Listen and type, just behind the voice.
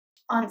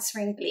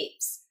Answering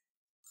bleeps.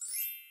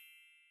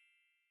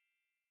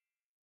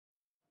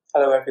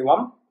 Hello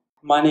everyone,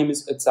 my name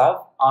is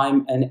Utsav.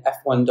 I'm an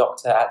F1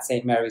 doctor at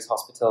St Mary's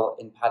Hospital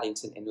in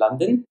Paddington in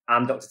London.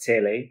 I'm Dr.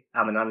 Tierley.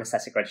 I'm an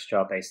anaesthetic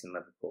registrar based in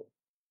Liverpool.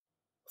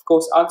 Of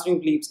course,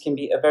 answering bleeps can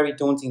be a very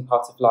daunting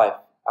part of life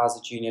as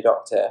a junior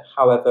doctor.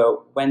 However,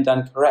 when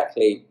done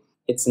correctly,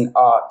 it's an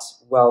art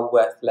well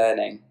worth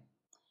learning.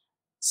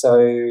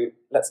 So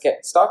let's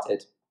get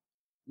started.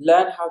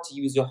 Learn how to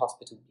use your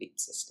hospital bleep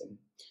system.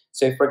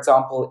 So for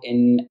example,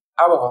 in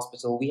our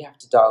hospital, we have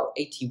to dial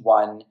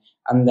 81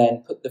 and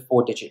then put the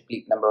 4-digit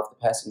bleep number of the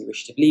person you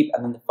wish to bleep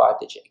and then the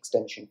 5-digit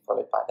extension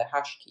followed by the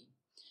hash key.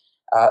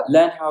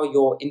 Learn how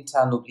your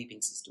internal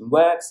bleeping system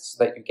works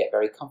so that you get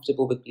very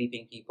comfortable with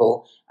bleeping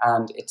people,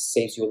 and it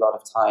saves you a lot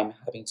of time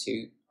having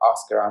to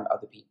ask around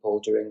other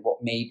people during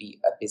what may be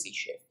a busy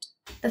shift.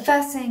 The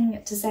first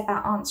thing to say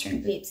about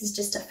answering bleeps is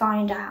just to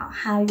find out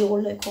how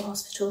your local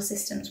hospital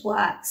systems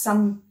work.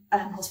 Some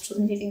hospitals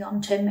are moving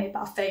on to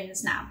mobile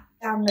phones now.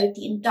 Download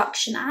the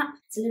induction app.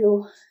 It's a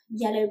little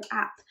yellow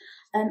app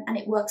and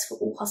it works for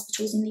all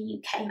hospitals in the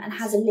UK and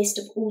has a list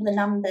of all the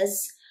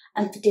numbers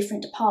for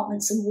different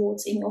departments and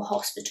wards in your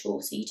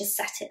hospital. So you just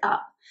set it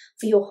up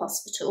for your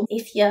hospital.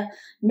 If you're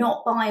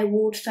not by a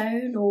ward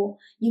phone or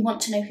you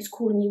want to know who's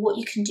calling you, what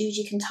you can do is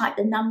you can type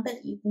the number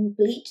that you've been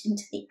bleeped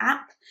into the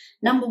app.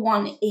 Number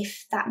one,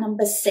 if that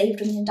number's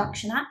saved on the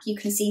induction app, you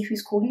can see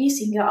who's calling you.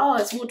 So you can go, oh,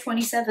 it's ward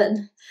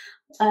 27.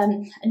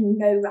 And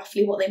know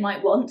roughly what they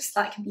might want,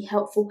 so that can be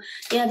helpful.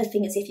 The other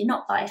thing is if you're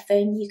not by a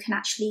phone, you can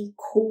actually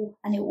call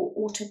and it will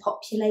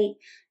auto-populate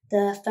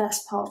the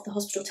first part of the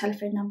hospital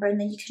telephone number,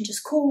 and then you can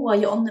just call while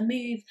you're on the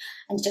move,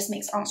 and it just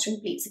makes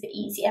answering bleeps a bit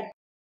easier.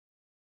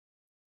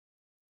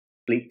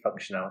 Bleep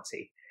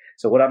functionality.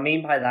 So what I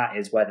mean by that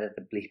is whether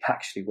the bleep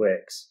actually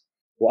works.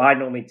 What I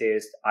normally do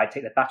is I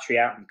take the battery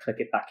out and click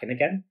it back in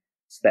again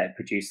so that it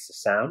produces a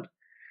sound.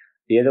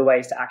 The other way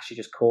is to actually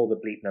just call the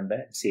bleep number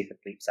and see if it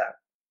bleeps out.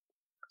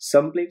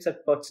 Some bleeps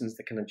have buttons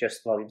that can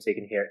adjust volume so you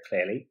can hear it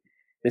clearly.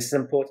 This is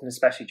important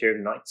especially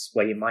during nights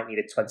where you might need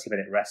a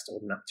 20-minute rest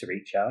or nap to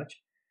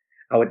recharge.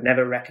 I would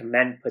never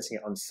recommend putting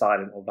it on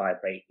silent or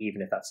vibrate,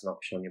 even if that's an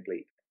option on your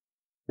bleep.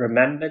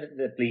 Remember that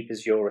the bleep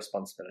is your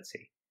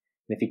responsibility.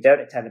 And if you don't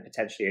attend a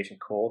potentially urgent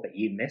call that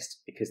you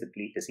missed because the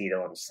bleep is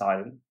either on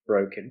silent,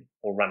 broken,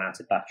 or run out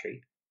of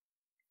battery,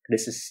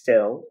 this is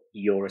still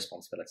your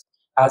responsibility.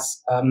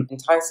 As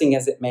enticing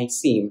as it may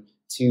seem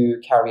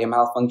to carry a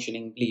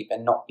malfunctioning bleep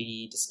and not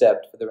be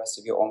disturbed for the rest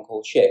of your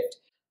on-call shift,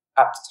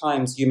 at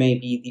times you may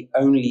be the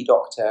only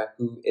doctor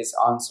who is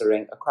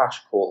answering a crash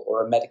call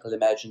or a medical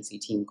emergency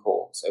team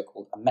call,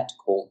 so-called a MET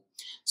call.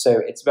 So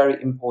it's very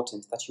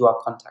important that you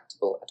are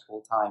contactable at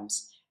all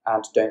times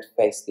and don't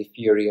face the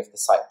fury of the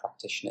site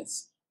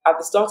practitioners. At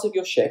the start of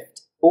your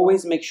shift,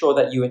 always make sure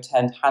that you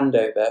attend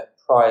handover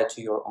prior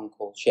to your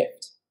on-call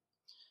shift.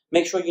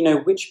 Make sure you know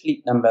which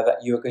bleep number that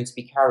you are going to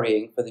be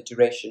carrying for the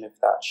duration of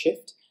that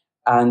shift,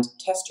 and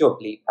test your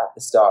bleep at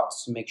the start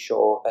to make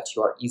sure that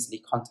you are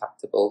easily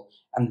contactable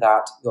and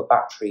that your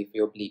battery for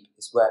your bleep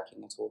is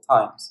working at all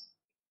times.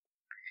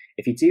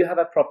 If you do have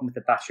a problem with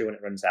the battery when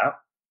it runs out,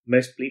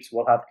 most bleeps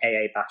will have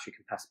AA battery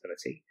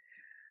compatibility,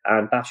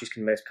 and batteries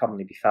can most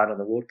commonly be found on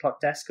the ward clock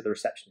desk or the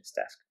receptionist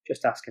desk.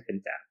 Just ask if in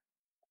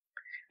doubt.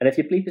 And if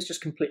your bleep is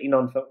just completely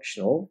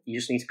non-functional, you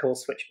just need to call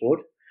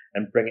switchboard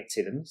and bring it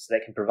to them so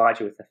they can provide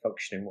you with a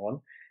functioning one,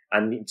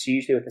 and it's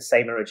usually with the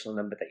same original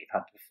number that you've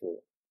had before.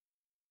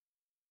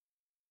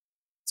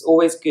 It's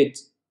always good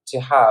to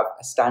have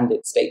a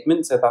standard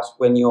statement so that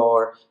when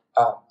you're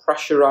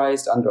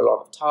pressurized under a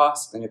lot of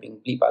tasks and you're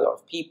being bleeped by a lot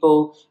of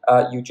people,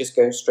 you just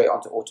go straight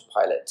onto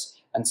autopilot.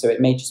 And so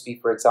it may just be,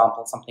 for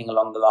example, something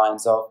along the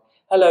lines of,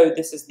 hello,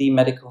 this is the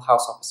medical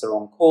house officer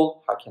on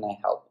call, how can I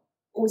help?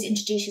 Always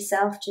introduce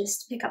yourself,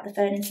 just pick up the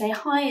phone and say,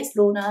 hi, it's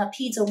Lorna,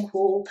 Peds on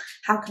call,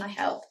 how can I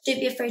help? Don't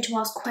be afraid to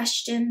ask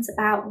questions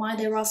about why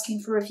they're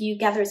asking for a review.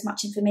 Gather as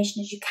much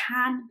information as you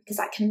can, because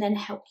that can then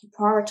help you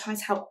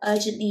prioritise how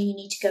urgently you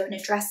need to go and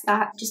address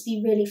that. Just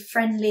be really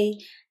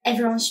friendly.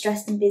 Everyone's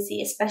stressed and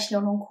busy, especially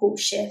on on-call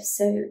shifts.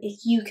 So if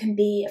you can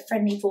be a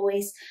friendly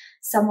voice,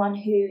 someone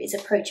who is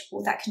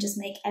approachable, that can just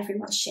make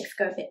everyone's shift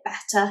go a bit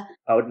better.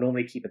 I would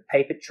normally keep a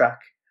paper track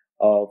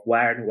of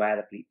where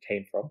the bleep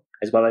came from,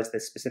 as well as the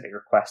specific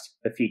request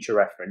for future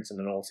reference, and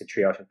then also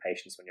triaging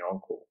patients when you're on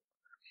call.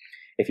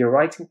 If you're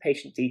writing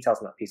patient details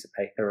on that piece of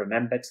paper,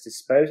 remember to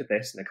dispose of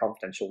this in a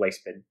confidential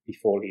waste bin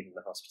before leaving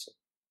the hospital.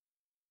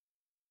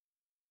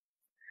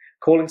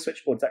 Calling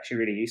switchboard is actually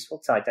really useful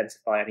to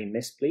identify any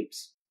missed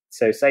bleeps.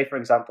 So say, for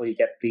example, you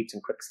get bleeped in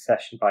quick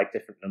succession by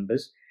different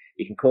numbers,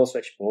 you can call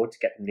switchboard to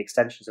get them the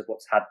extensions of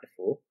what's had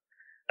before,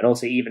 and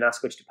also even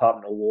ask which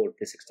department or ward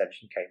this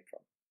extension came from.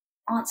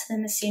 Answer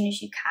them as soon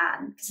as you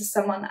can, because there's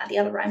someone at the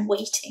other end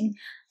waiting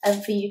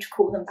for you to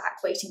call them back,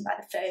 waiting by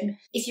the phone.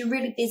 If you're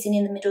really busy and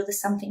in the middle of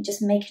something,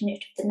 just make a note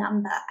of the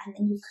number and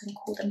then you can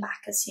call them back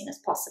as soon as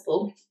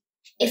possible.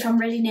 If I'm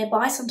really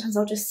nearby, sometimes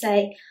I'll just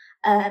say,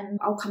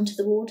 I'll come to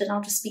the ward and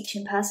I'll just speak to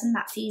you in person.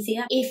 That's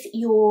easier. If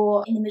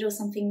you're in the middle of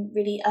something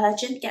really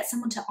urgent, get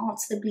someone to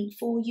answer the bleep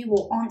for you,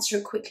 or answer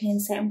it quickly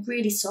and say, I'm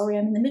really sorry,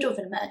 I'm in the middle of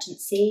an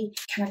emergency.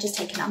 Can I just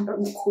take a number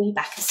and we'll call you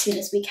back as soon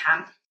as we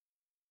can.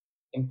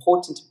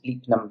 Important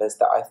bleep numbers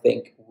that I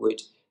think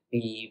would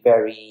be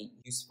very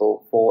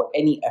useful for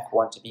any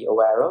F1 to be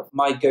aware of.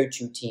 My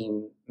go-to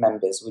team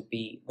members would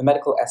be the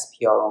medical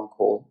SPR on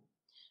call,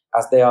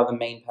 as they are the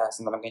main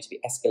person that I'm going to be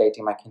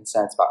escalating my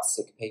concerns about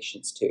sick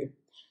patients to.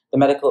 The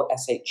medical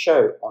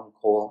SHO on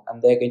call,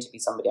 and they're going to be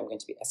somebody I'm going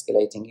to be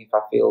escalating if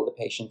I feel the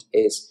patient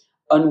is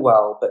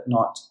unwell but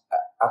not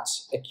at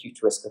acute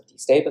risk of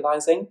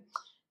destabilizing.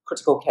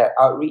 Critical care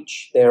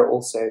outreach, they're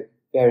also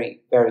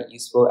very, very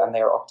useful, and they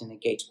are often a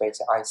gateway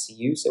to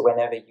ICU. So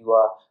whenever you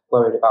are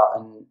worried about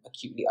an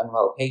acutely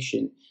unwell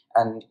patient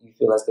and you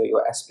feel as though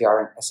your SPR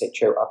and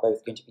SHO are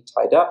both going to be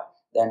tied up,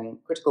 then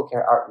critical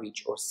care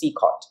outreach, or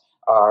CCOT,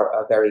 are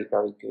a very,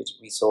 very good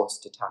resource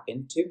to tap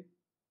into.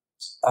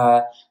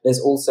 There's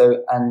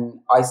also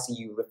an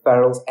ICU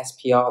referrals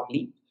SPR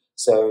bleep.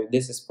 So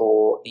this is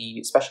for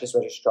the specialist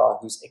registrar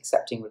who's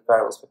accepting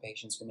referrals for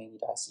patients who may need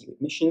ICU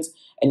admissions,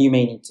 and you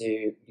may need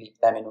to bleep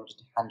them in order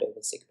to hand over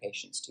sick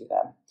patients to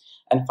them.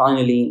 And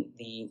finally,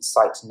 the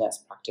site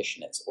nurse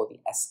practitioners, or the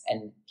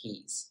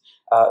SNPs.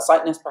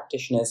 Site nurse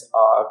practitioners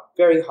are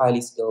very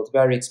highly skilled,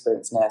 very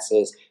experienced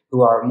nurses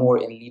who are more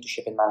in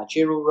leadership and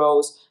managerial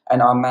roles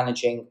and are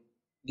managing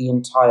the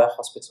entire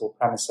hospital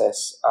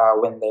premises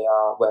when they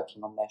are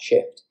working on their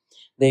shift.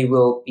 They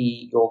will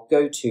be your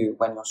go-to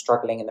when you're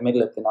struggling in the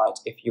middle of the night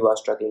if you are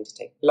struggling to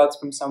take bloods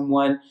from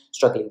someone,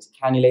 struggling to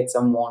cannulate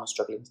someone, or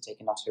struggling to take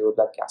an arterial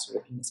blood gas or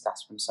a venous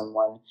gas from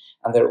someone.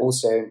 And they're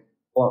also,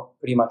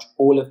 pretty much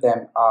all of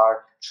them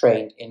are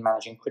trained in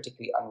managing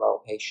critically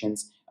unwell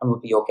patients and will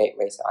be your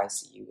gateway to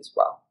ICU as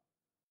well.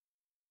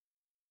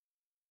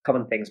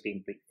 Common things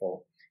being bleeped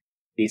for.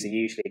 These are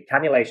usually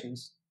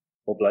cannulations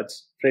or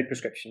bloods, fluid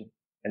prescription,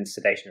 and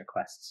sedation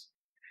requests.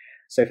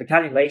 So for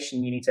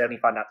cannulation, you need to only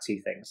find out two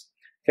things.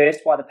 First,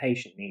 why the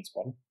patient needs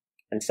one,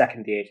 and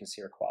second, the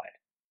urgency required.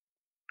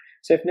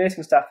 So if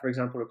nursing staff, for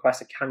example,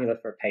 request a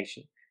cannula for a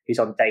patient who's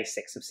on day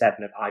 6 of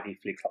 7 of IV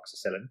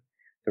flucloxacillin,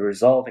 they're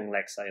resolving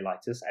leg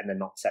cellulitis and they're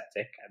not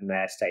septic and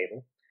they're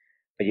stable,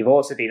 but you've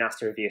also been asked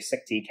to review a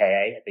sick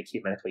DKA at the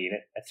acute medical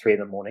unit at 3 in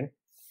the morning,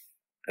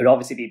 it would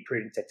obviously be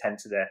prudent to tend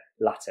to the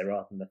latter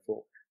rather than the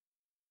former.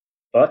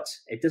 But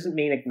it doesn't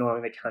mean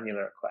ignoring the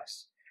cannula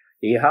request.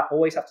 You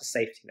always have to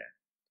safety net.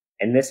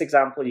 In this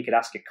example, you could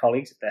ask your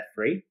colleagues if they're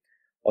free,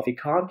 or if you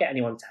can't get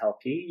anyone to help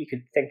you, you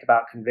could think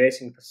about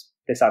converting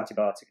this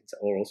antibiotic into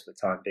orals for the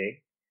time being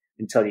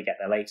until you get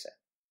there later.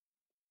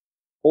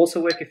 Also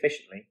work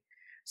efficiently.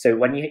 So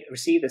when you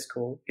receive this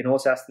call, you can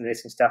also ask the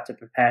nursing staff to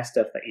prepare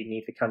stuff that you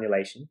need for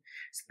cannulation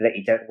so that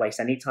you don't waste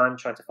any time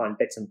trying to find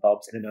bits and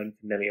bobs in an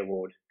unfamiliar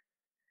ward.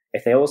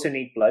 If they also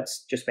need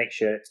bloods, just make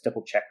sure to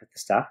double check with the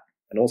staff,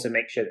 and also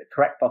make sure that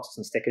correct bottles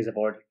and stickers have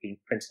already been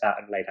printed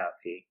out and laid out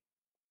for you.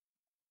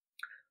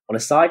 On a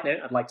side note,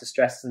 I'd like to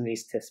stress in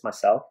these tests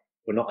myself,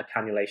 we're not a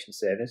cannulation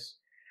service.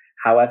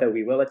 However,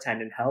 we will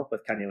attend and help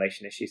with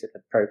cannulation issues if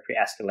appropriate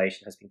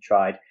escalation has been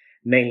tried,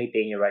 mainly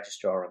being a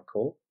registrar on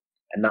call,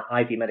 and that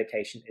IV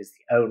medication is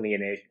the only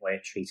and urgent way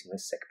of treating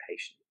this sick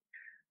patient.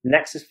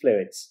 Next is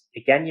fluids.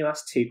 Again, you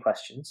ask two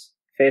questions.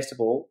 First of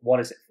all, what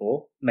is it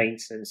for?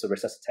 Maintenance or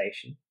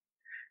resuscitation?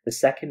 The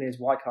second is,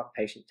 why can't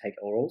the patient take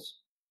orals?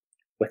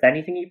 With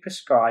anything you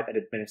prescribe and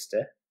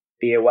administer,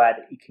 be aware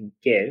that you can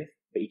give,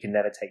 but you can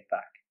never take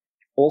back.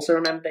 Also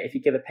remember that if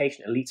you give a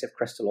patient a litre of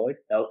crystalloid,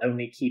 they'll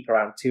only keep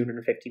around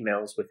 250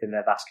 mils within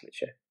their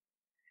vasculature.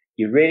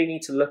 You really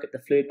need to look at the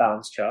fluid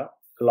balance chart,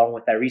 along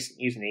with their recent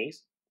use and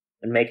ease,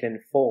 and make an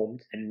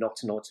informed and not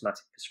an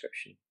automatic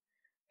prescription.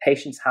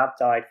 Patients have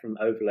died from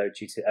overload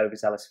due to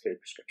overzealous fluid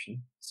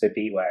prescription, so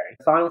be wary.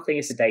 The final thing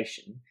is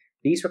sedation.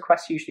 These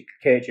requests usually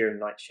occur during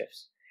night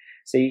shifts,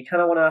 so you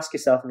kind of want to ask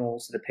yourself and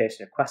also the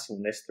person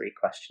requesting this 3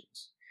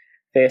 questions.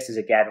 First is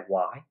again,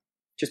 why?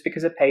 Just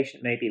because a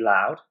patient may be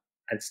loud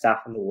and staff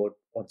on the ward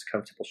want a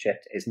comfortable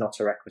shift is not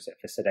a requisite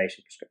for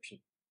sedation prescription.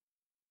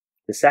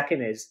 The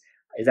second is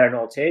there an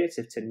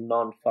alternative to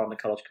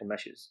non-pharmacological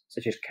measures,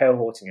 such as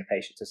cohorting a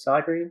patient to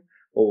side room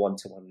or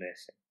one-to-one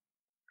nursing?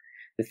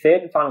 The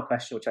third and final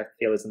question, which I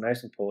feel is the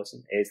most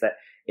important, is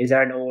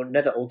there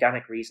another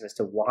organic reason as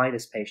to why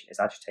this patient is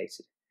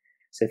agitated?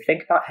 So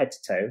think about head to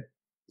toe.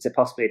 Is it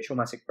possibly a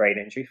traumatic brain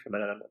injury from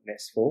an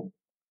unwitnessed fall?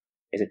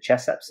 Is it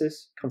chest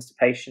sepsis,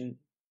 constipation,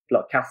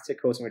 blood catheter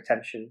causing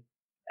retention,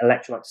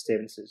 electrolyte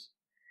disturbances?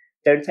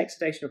 Don't take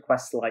sedation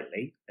requests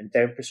lightly, and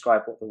don't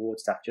prescribe what the ward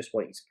staff just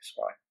want you to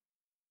prescribe.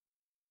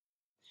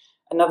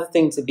 Another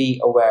thing to be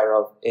aware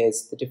of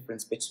is the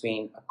difference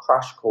between a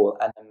crash call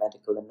and a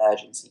medical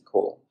emergency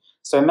call.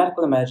 So a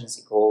medical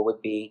emergency call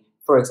would be,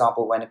 for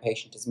example, when a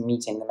patient is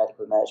meeting the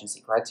medical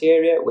emergency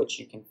criteria, which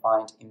you can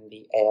find in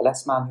the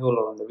ALS manual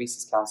or on the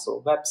Rhesus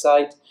Council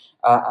website,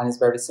 and is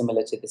very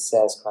similar to the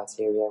SARS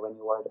criteria when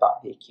you're worried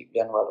about the acutely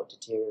unwell or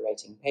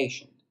deteriorating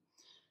patient.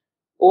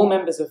 All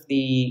members of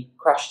the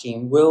crash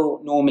team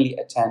will normally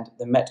attend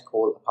the med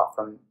call apart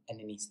from an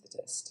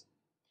anaesthetist.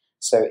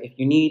 So if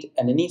you need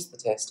an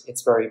anaesthetist,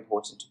 it's very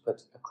important to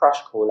put a crash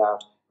call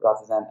out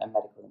rather than a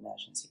medical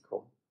emergency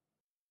call.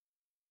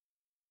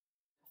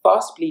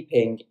 Fast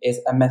bleeping is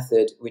a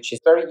method which is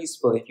very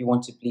useful if you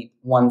want to bleep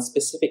one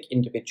specific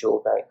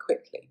individual very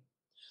quickly.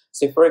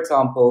 So for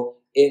example,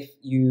 if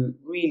you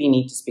really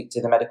need to speak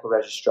to the medical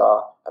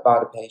registrar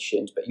about a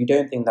patient, but you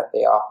don't think that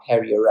they are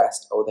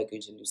peri-arrest or they're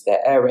going to lose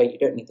their airway, you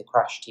don't need the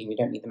crash team, you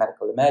don't need the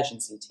medical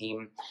emergency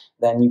team,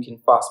 then you can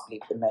fast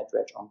bleep the med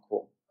reg on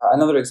call.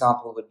 Another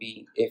example would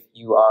be if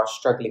you are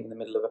struggling in the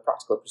middle of a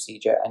practical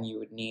procedure and you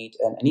would need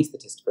an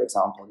anaesthetist, for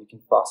example, you can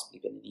fast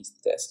bleep an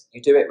anaesthetist.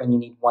 You do it when you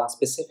need one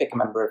specific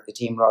member of the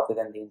team rather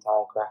than the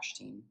entire crash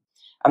team.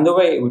 And the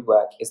way it would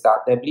work is that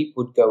their bleep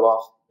would go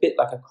off a bit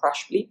like a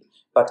crash bleep,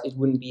 but it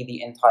wouldn't be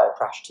the entire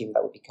crash team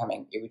that would be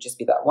coming. It would just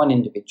be that one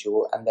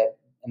individual, and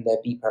their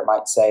beeper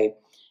might say,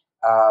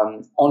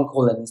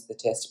 on-call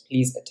anaesthetist,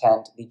 please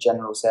attend the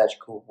general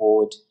surgical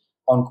ward.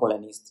 On-call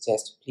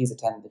anaesthetist, please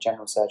attend the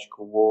general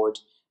surgical ward.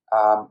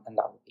 And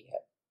that would be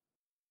it.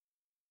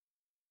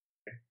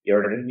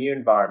 You're in a new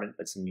environment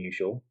that's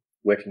unusual,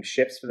 working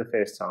shifts for the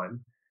first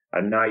time,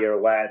 and now you're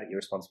aware that you're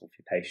responsible for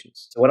your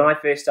patients. So when I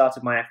first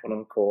started my F1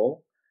 on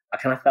call, I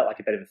kind of felt like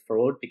a bit of a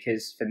fraud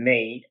because for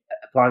me,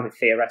 applying the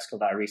theoretical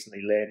that I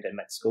recently learned in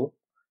med school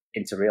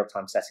into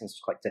real-time settings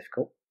was quite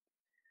difficult.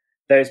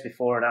 Those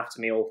before and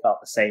after me all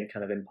felt the same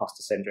kind of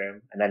imposter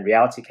syndrome, and then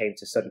reality came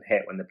to a sudden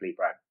hit when the bleep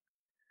rang.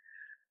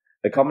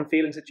 The common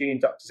feelings that junior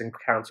doctors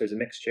encounter is a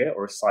mixture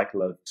or a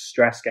cycle of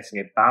stress getting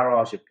a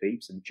barrage of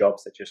bleeps and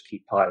jobs that just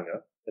keep piling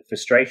up, the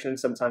frustration and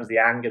sometimes the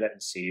anger that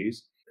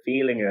ensues, the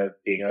feeling of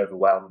being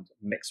overwhelmed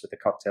mixed with the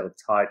cocktail of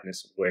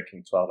tiredness of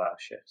working 12-hour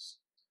shifts.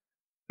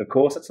 Of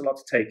course, that's a lot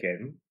to take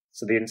in,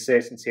 so the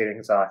uncertainty and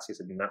anxiety is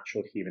a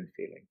natural human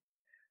feeling.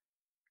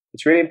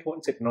 It's really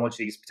important to acknowledge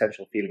these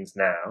potential feelings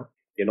now.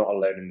 You're not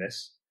alone in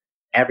this.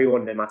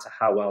 Everyone, no matter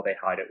how well they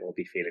hide it, will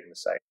be feeling the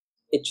same.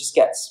 It just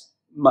gets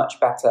much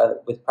better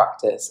with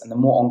practice, and the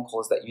more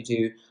on-calls that you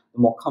do, the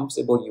more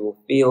comfortable you will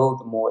feel,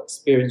 the more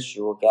experience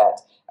you will get,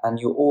 and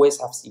you'll always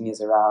have seniors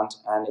around,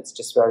 and it's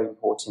just very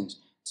important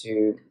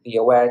to be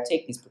aware,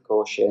 take these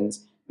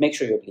precautions, make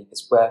sure your bleep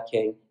is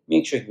working,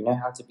 make sure you know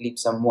how to bleep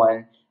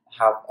someone,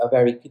 have a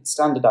very good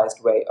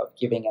standardized way of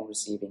giving and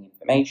receiving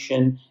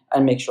information,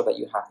 and make sure that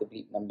you have the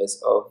bleep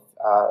numbers of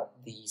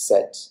the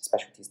said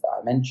specialties that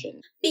I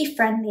mentioned. Be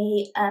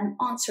friendly,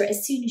 answer it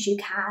as soon as you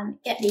can,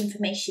 get the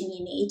information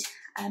you need,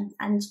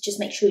 and just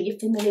make sure you're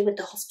familiar with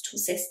the hospital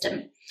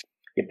system.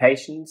 Your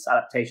patience,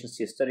 adaptations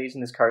to your studies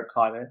in this current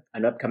climate,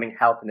 and upcoming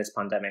help in this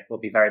pandemic will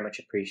be very much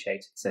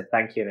appreciated. So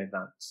thank you in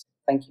advance.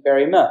 Thank you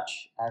very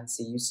much, and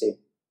see you soon.